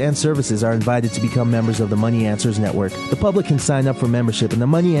products and services are invited to become members of the Money Answers Network. The public can sign up for membership in the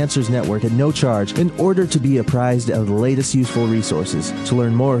Money Answers Network at no charge in order to be apprised of the latest useful resources. To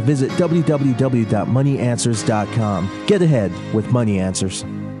learn more, visit www.moneyanswers.com. Get ahead with Money Answers.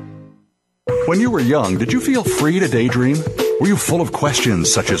 When you were young, did you feel free to daydream? Were you full of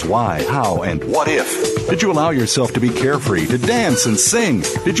questions such as why, how, and what if? Did you allow yourself to be carefree, to dance and sing?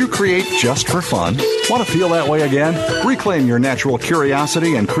 Did you create just for fun? Want to feel that way again? Reclaim your natural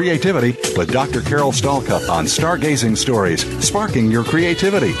curiosity and creativity with Dr. Carol Stalcup on Stargazing Stories, sparking your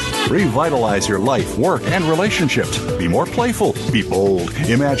creativity. Revitalize your life, work, and relationships. Be more playful, be bold,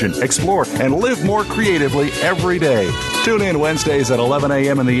 imagine, explore, and live more creatively every day. Tune in Wednesdays at 11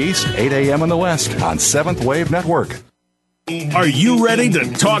 a.m. in the East, 8 a.m. in the West on Seventh Wave Network. Are you ready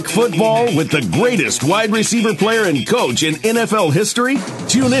to talk football with the greatest wide receiver player and coach in NFL history?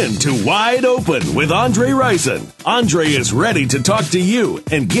 Tune in to Wide Open with Andre Rison. Andre is ready to talk to you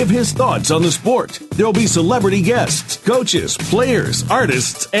and give his thoughts on the sport. There'll be celebrity guests, coaches, players,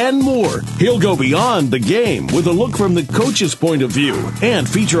 artists, and more. He'll go beyond the game with a look from the coach's point of view and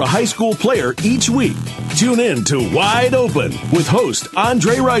feature a high school player each week. Tune in to Wide Open with host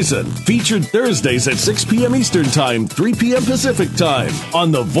Andre Rison, featured Thursdays at 6 p.m. Eastern Time, 3 p.m. Pacific Time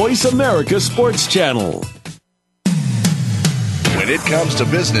on the Voice America Sports Channel. When it comes to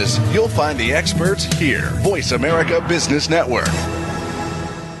business, you'll find the experts here. Voice America Business Network.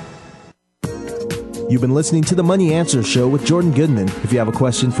 You've been listening to the Money Answers Show with Jordan Goodman. If you have a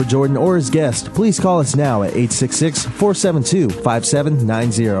question for Jordan or his guest, please call us now at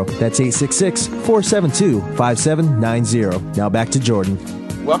 866-472-5790. That's 866-472-5790. Now back to Jordan.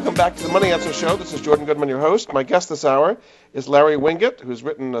 Welcome back to the Money Answer Show. This is Jordan Goodman, your host. My guest this hour is Larry Winget, who's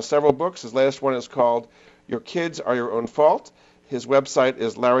written several books. His latest one is called Your Kids Are Your Own Fault. His website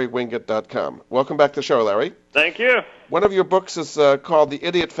is LarryWinget.com. Welcome back to the show, Larry. Thank you. One of your books is called The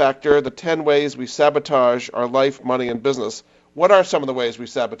Idiot Factor, The 10 Ways We Sabotage Our Life, Money, and Business. What are some of the ways we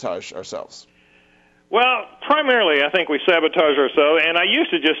sabotage ourselves? Well, primarily, I think we sabotage ourselves, and I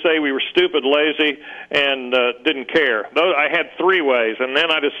used to just say we were stupid, lazy, and didn't care. I had 3 ways, and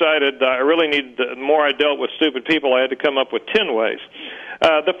then I decided I really needed, the more I dealt with stupid people, I had to come up with 10 ways.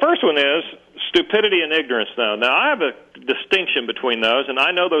 The first one is stupidity and ignorance, though. Now, I have a distinction between those, and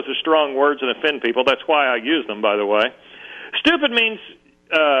I know those are strong words and offend people. That's why I use them, by the way. Stupid means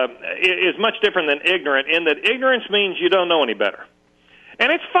is much different than ignorant, in that ignorance means you don't know any better. And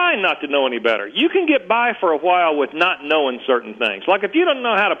it's fine not to know any better. You can get by for a while with not knowing certain things. Like if you don't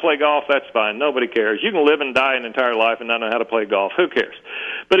know how to play golf, that's fine. Nobody cares. You can live and die an entire life and not know how to play golf. Who cares?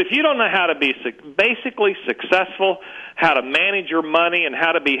 But if you don't know how to be basically successful, how to manage your money, and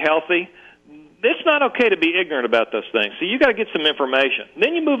how to be healthy, it's not okay to be ignorant about those things. So you got to get some information.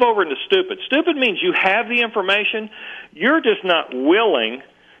 Then you move over into stupid. Stupid means you have the information. You're just not willing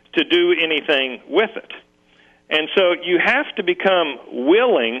to do anything with it. And so you have to become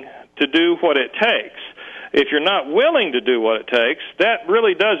willing to do what it takes. If you're not willing to do what it takes, that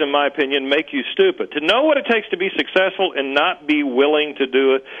really does, in my opinion, make you stupid. To know what it takes to be successful and not be willing to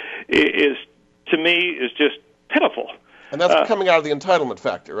do it is, to me, is just pitiful. And that's coming out of the entitlement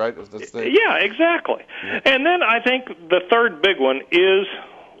factor, right? Yeah, exactly. Yeah. And then I think the third big one is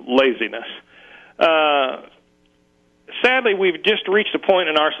laziness. Sadly, we've just reached a point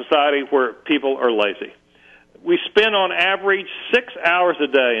in our society where people are lazy. We spend on average 6 hours a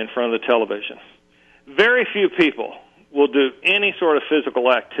day in front of the television. Very few people will do any sort of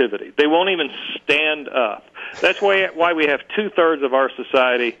physical activity. They won't even stand up. That's why we have 2/3 of our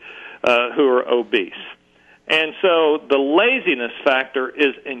society who are obese. And so the laziness factor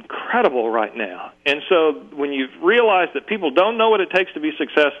is incredible right now. And so when you realize that people don't know what it takes to be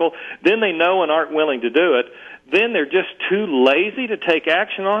successful, then they know and aren't willing to do it, then they're just too lazy to take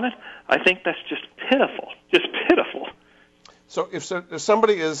action on it, I think that's just pitiful, just pitiful. So if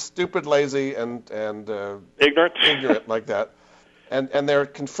somebody is stupid, lazy, and ignorant like that, and they're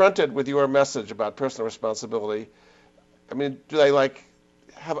confronted with your message about personal responsibility, I mean, do they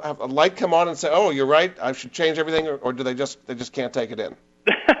have a light come on and say, "Oh, you're right, I should change everything," or do they just can't take it in?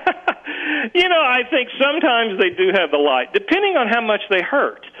 I think sometimes they do have the light, depending on how much they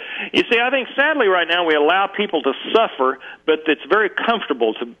hurt. You see, I think sadly right now we allow people to suffer, but it's very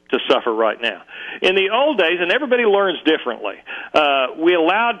comfortable to suffer right now. In the old days, and everybody learns differently, we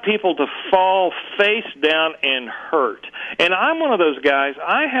allowed people to fall face down and hurt. And I'm one of those guys,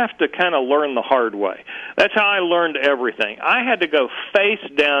 I have to kind of learn the hard way. That's how I learned everything. I had to go face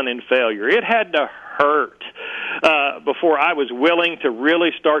down in failure. It had to hurt before I was willing to really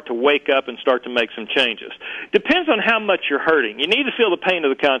start to wake up and start to make some changes. Depends on how much you're hurting. You need to feel the pain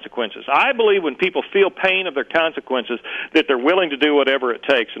of the consequences. I believe when people feel pain of their consequences that they're willing to do whatever it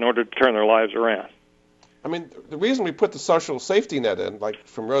takes in order to turn their lives around. I mean, the reason we put the social safety net in, like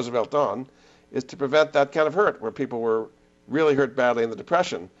from Roosevelt on, is to prevent that kind of hurt where people were really hurt badly in the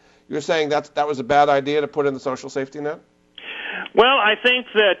Depression. You're saying that was a bad idea to put in the social safety net? Well, I think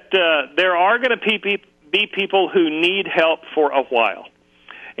that there are going to be people who need help for a while.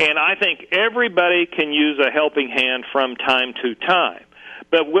 And I think everybody can use a helping hand from time to time.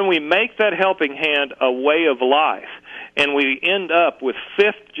 But when we make that helping hand a way of life and we end up with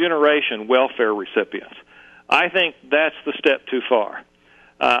fifth-generation welfare recipients, I think that's the step too far.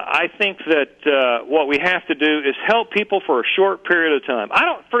 I think that what we have to do is help people for a short period of time.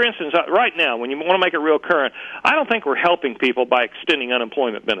 For instance, right now, when you want to make it real current, I don't think we're helping people by extending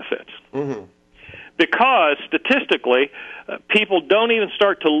unemployment benefits. Mm-hmm. Because statistically, people don't even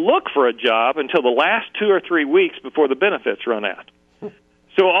start to look for a job until the last 2 or 3 weeks before the benefits run out.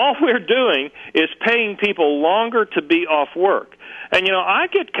 So all we're doing is paying people longer to be off work. And, I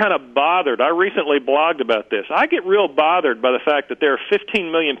get kind of bothered. I recently blogged about this. I get real bothered by the fact that there are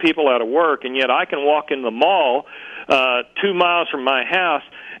 15 million people out of work, and yet I can walk in the mall 2 miles from my house,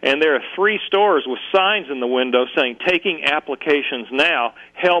 and there are 3 stores with signs in the window saying, "Taking applications now,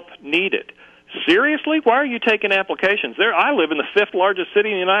 help needed." Seriously? Why are you taking applications? I live in the 5th largest city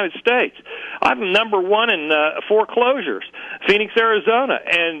in the United States. I'm number 1 in foreclosures, Phoenix, Arizona.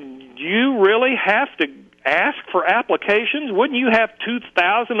 And you really have to ask for applications? Wouldn't you have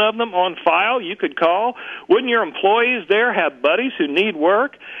 2,000 of them on file you could call? Wouldn't your employees there have buddies who need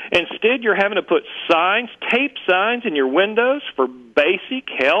work? Instead, you're having to put tape signs in your windows for basic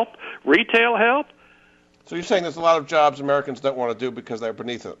help, retail help. So you're saying there's a lot of jobs Americans don't want to do because they're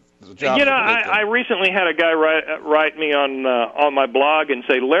beneath it. I recently had a guy write me on my blog and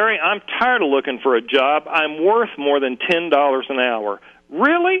say, "Larry, I'm tired of looking for a job. I'm worth more than $10 an hour."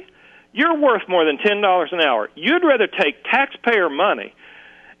 Really? You're worth more than $10 an hour. You'd rather take taxpayer money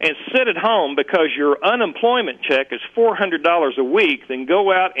and sit at home because your unemployment check is $400 a week than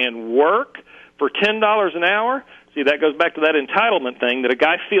go out and work for $10 an hour? See, that goes back to that entitlement thing, that a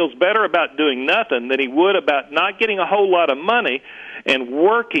guy feels better about doing nothing than he would about not getting a whole lot of money and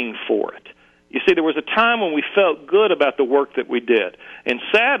working for it. You see, there was a time when we felt good about the work that we did. And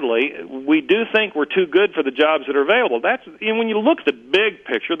sadly, we do think we're too good for the jobs that are available. When you look at the big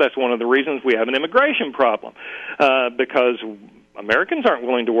picture, that's one of the reasons we have an immigration problem, because Americans aren't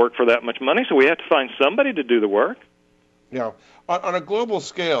willing to work for that much money, so we have to find somebody to do the work. Yeah. On a global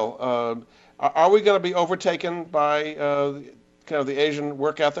scale, are we going to be overtaken by kind of the Asian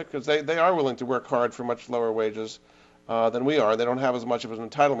work ethic? Because they are willing to work hard for much lower wages than we are. They don't have as much of an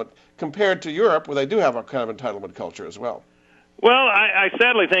entitlement compared to Europe, where they do have a kind of entitlement culture as well. Well, I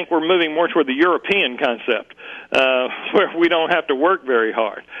sadly think we're moving more toward the European concept, where we don't have to work very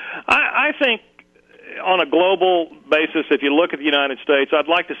hard. I think on a global basis, if you look at the United States, I'd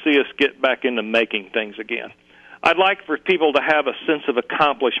like to see us get back into making things again. I'd like for people to have a sense of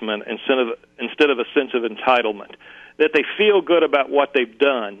accomplishment instead of a sense of entitlement, that they feel good about what they've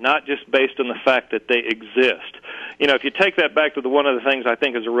done, not just based on the fact that they exist. If you take that back to one of the things I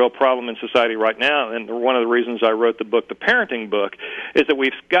think is a real problem in society right now, and one of the reasons I wrote the book, The Parenting Book, is that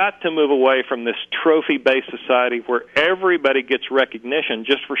we've got to move away from this trophy-based society where everybody gets recognition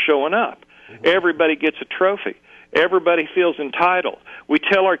just for showing up. Mm-hmm. Everybody gets a trophy. Everybody feels entitled. We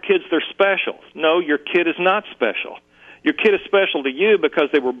tell our kids they're special. No, your kid is not special. Your kid is special to you because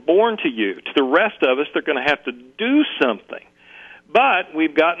they were born to you. To the rest of us, they're going to have to do something. But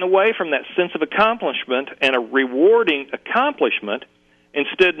we've gotten away from that sense of accomplishment and a rewarding accomplishment.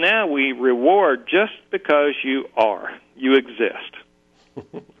 Instead, now we reward just because you you exist.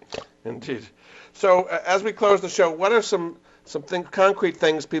 Indeed. So as we close the show, what are some concrete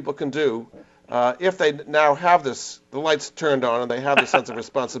things people can do if they now have the lights turned on and they have the sense of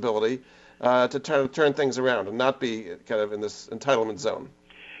responsibility to turn things around and not be kind of in this entitlement zone?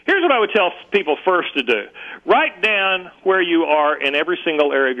 Here's what I would tell people first to do. Write down where you are in every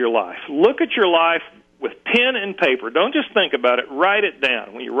single area of your life. Look at your life with pen and paper. Don't just think about it. Write it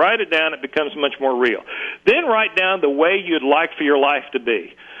down. When you write it down, it becomes much more real. Then write down the way you'd like for your life to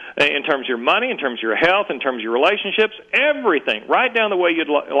be. In terms of your money, in terms of your health, in terms of your relationships, everything. Write down the way you'd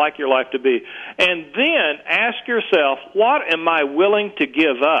like your life to be. And then ask yourself, what am I willing to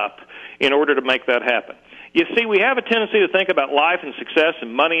give up in order to make that happen? You see, we have a tendency to think about life and success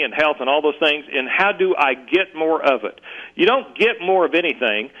and money and health and all those things, and how do I get more of it? You don't get more of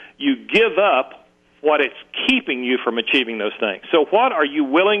anything. You give up what it's keeping you from achieving those things. So what are you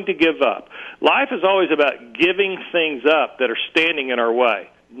willing to give up? Life is always about giving things up that are standing in our way.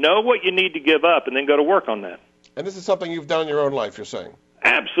 Know what you need to give up and then go to work on that. And this is something you've done in your own life, you're saying?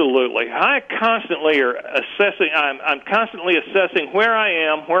 Absolutely. I'm constantly assessing where I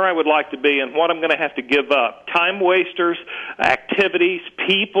am, where I would like to be, and what I'm going to have to give up. Time wasters, activities,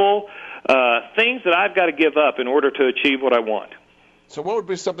 people, things that I've got to give up in order to achieve what I want. So what would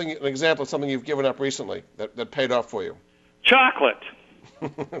be an example of something you've given up recently that paid off for you? Chocolate.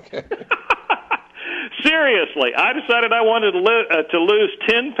 Okay. Seriously, I decided I wanted to lose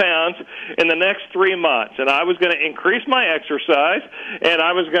 10 pounds in the next 3 months, and I was going to increase my exercise, and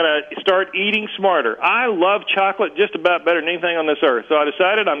I was going to start eating smarter. I love chocolate just about better than anything on this earth, so I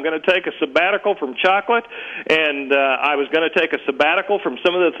decided I'm going to take a sabbatical from chocolate, and I was going to take a sabbatical from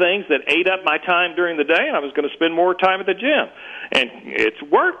some of the things that ate up my time during the day, and I was going to spend more time at the gym. And it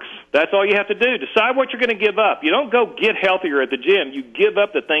works. That's all you have to do. Decide what you're going to give up. You don't go get healthier at the gym. You give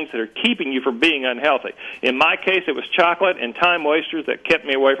up the things that are keeping you from being unhealthy. In my case, it was chocolate and time wasters that kept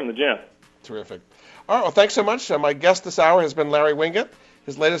me away from the gym. Terrific. All right, well, thanks so much. My guest this hour has been Larry Winget.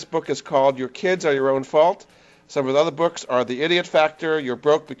 His latest book is called Your Kids Are Your Own Fault. Some of his other books are The Idiot Factor, You're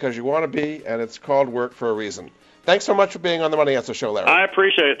Broke Because You Want to Be, and it's called Work for a Reason. Thanks so much for being on the Money Answer Show, Larry. I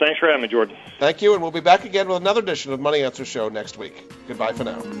appreciate it. Thanks for having me, Jordan. Thank you, and we'll be back again with another edition of Money Answer Show next week. Goodbye for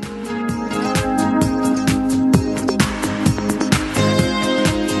now.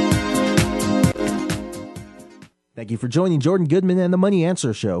 Thank you for joining Jordan Goodman and the Money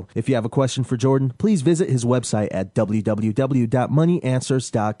Answer Show. If you have a question for Jordan, please visit his website at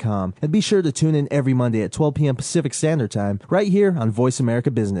www.moneyanswers.com. And be sure to tune in every Monday at 12 p.m. Pacific Standard Time right here on Voice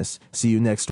America Business. See you next week.